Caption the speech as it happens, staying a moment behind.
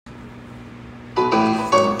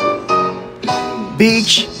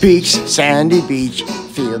Beach, beach, sandy beach,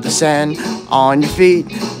 feel the sand on your feet.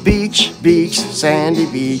 Beach, beach, sandy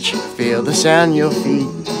beach, feel the sand on your feet.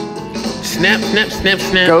 Snap, snap, snap,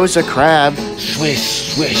 snap. Goes a crab,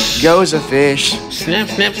 Swish, swish. goes a fish, Snap,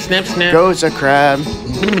 snap, snap, snap. goes a crab.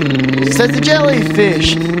 Says the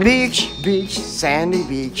jellyfish. Beach, beach, sandy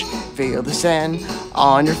beach, feel the sand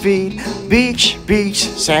on your feet. Beach, beach,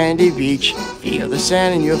 sandy beach, feel the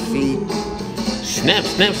sand in your feet. Snap,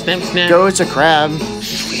 snap, snap, snap. Goes a crab,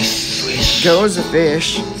 Swish, swish. goes a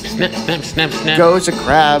fish, Snap, snap, snap, snap. goes a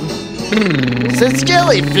crab. Says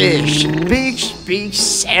jellyfish. Beach, beach,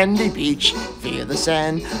 sandy beach, feel the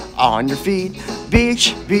sand on your feet.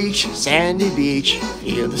 Beach, beach, sandy beach,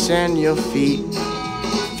 feel the sand in your feet.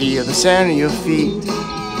 Feel the sand in your feet.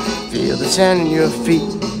 Feel the sand in your feet.